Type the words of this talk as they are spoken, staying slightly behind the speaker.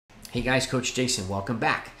Hey guys, Coach Jason, welcome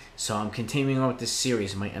back. So I'm continuing on with this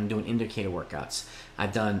series. I'm doing indicator workouts.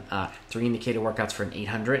 I've done 3 indicator workouts for an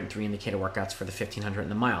 800 and 3 indicator workouts for the 1500 and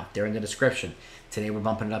the mile. They're in the description. Today we're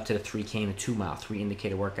bumping it up to the 3K and the 2 mile, 3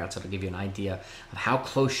 indicator workouts that'll give you an idea of how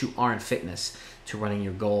close you are in fitness to running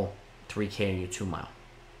your goal 3K or your 2 mile.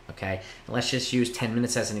 Okay, and let's just use 10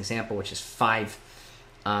 minutes as an example, which is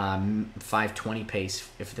 5:20 pace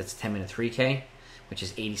if that's a 10-minute 3K, which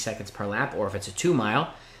is 80 seconds per lap, or if it's a 2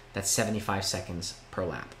 mile, that's 75 seconds per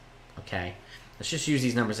lap. Okay, let's just use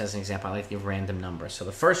these numbers as an example. I like to give random numbers. So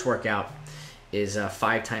the first workout is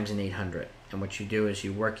 5 times an 800, and what you do is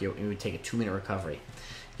you would take a 2-minute recovery.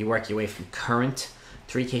 You work your way from current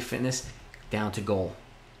 3K fitness down to goal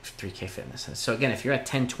 3K fitness. So again, if you're at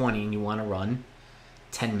 10:20 and you want to run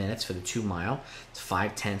 10 minutes for the 2 mile, it's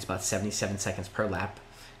 5:10, it's about 77 seconds per lap.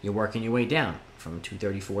 You're working your way down from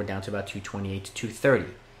 234 down to about 228 to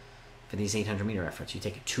 230 for these 800 meter efforts. You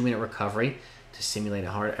take a 2-minute recovery to simulate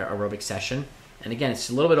a hard aerobic session. And again, it's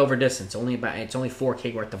a little bit over distance. It's only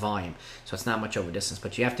 4K worth of volume, so it's not much over distance.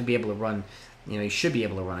 But you have to be able to run, you should be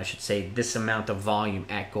able to run, I should say, this amount of volume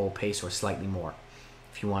at goal pace or slightly more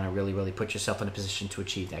if you want to really put yourself in a position to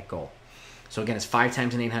achieve that goal. So again, it's 5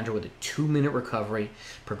 times an 800 with a 2-minute recovery,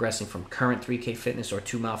 progressing from current 3K fitness or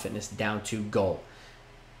 2 mile fitness down to goal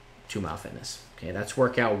 2 mile fitness. Okay, that's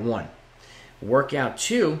workout 1. Workout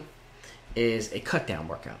 2 is a cut down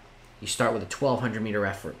workout. You start with a 1200 meter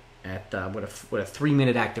effort at with a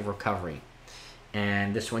 3-minute active recovery,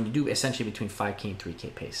 and this one you do essentially between 5K and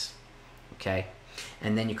 3K pace. Okay,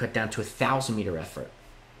 and then you cut down to a 1000 meter effort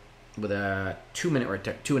with a 2-minute or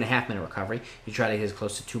 2.5 minute recovery. You try to get as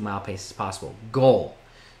close to 2 mile pace as possible. Goal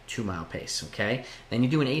 2 mile pace. Okay, then you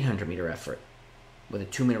do an 800 meter effort with a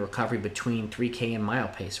 2-minute recovery between 3K and mile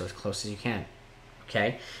pace, or as close as you can.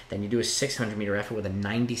 Okay, then you do a 600 meter effort with a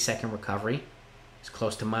 90-second recovery, as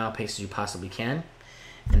close to mile pace as you possibly can,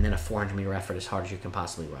 and then a 400 meter effort as hard as you can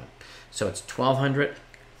possibly run. So it's 1200,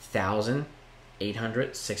 1000,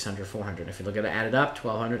 800, 600, 400. If you look at it added up,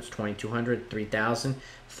 1200 is 2200, 3000,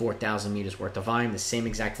 4000 meters worth of volume, the same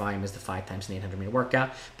exact volume as the 5 times an 800 meter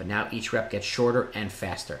workout, but now each rep gets shorter and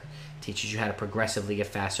faster. Teaches you how to progressively get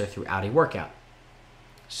faster throughout a workout.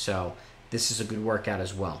 So this is a good workout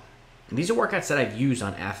as well. And these are workouts that I've used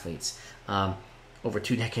on athletes over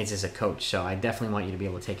 2 decades as a coach, so I definitely want you to be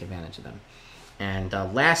able to take advantage of them. And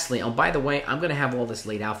lastly, oh, by the way, I'm going to have all this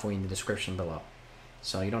laid out for you in the description below.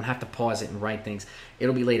 So you don't have to pause it and write things.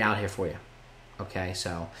 It'll be laid out here for you. Okay,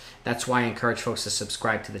 so that's why I encourage folks to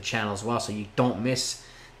subscribe to the channel as well, so you don't miss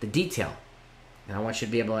the detail. And I want you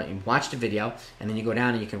to be able to watch the video, and then you go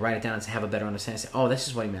down and you can write it down and have a better understanding. Say, oh, this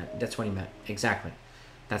is what he meant. That's what he meant. Exactly.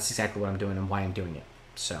 That's exactly what I'm doing and why I'm doing it.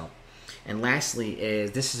 So, and lastly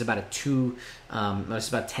is this is about it's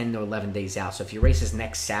about 10 to 11 days out. So if your race is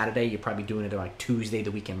next Saturday, you're probably doing it like Tuesday,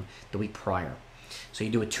 the week prior. So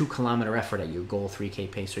you do a 2-kilometer effort at your goal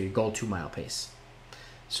 3K pace or your goal 2 mile pace.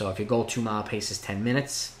 So if your goal 2 mile pace is 10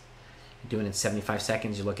 minutes, you're doing it in 75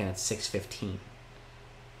 seconds, you're looking at 6:15.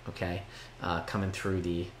 Okay, coming through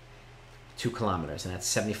the 2 kilometers, and that's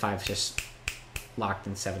 75 just locked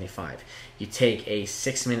in 75. You take a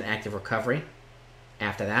 6-minute active recovery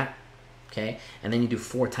after that, okay, and then you do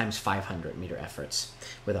 4 times 500 meter efforts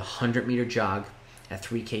with a 100 meter jog at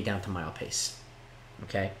 3K down to mile pace.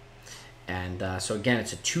 Okay, and so again,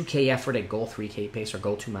 it's a 2K effort at goal 3K pace or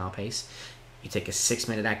goal 2 mile pace. You take a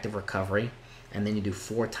 6-minute active recovery, and then you do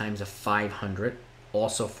 4 times a 500,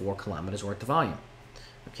 also 4 kilometers worth of volume.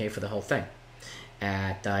 Okay, for the whole thing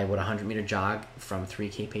at with a 100 meter jog from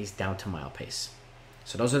 3K pace down to mile pace.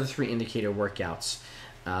 So those are the 3 indicator workouts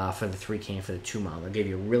for the 3K and for the 2 mile. They'll give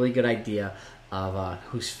you a really good idea of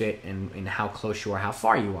who's fit and how close you are, how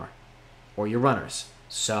far you are, or your runners.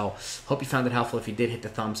 So hope you found it helpful. If you did, hit the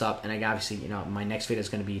thumbs up. And obviously, my next video is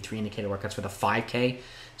going to be 3 indicator workouts for the 5K.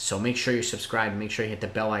 So make sure you're subscribed. Make sure you hit the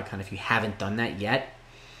bell icon if you haven't done that yet,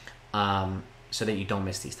 so that you don't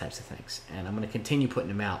miss these types of things. And I'm going to continue putting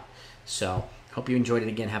them out. So hope you enjoyed it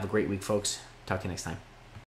again. Have a great week, folks. Talk to you next time.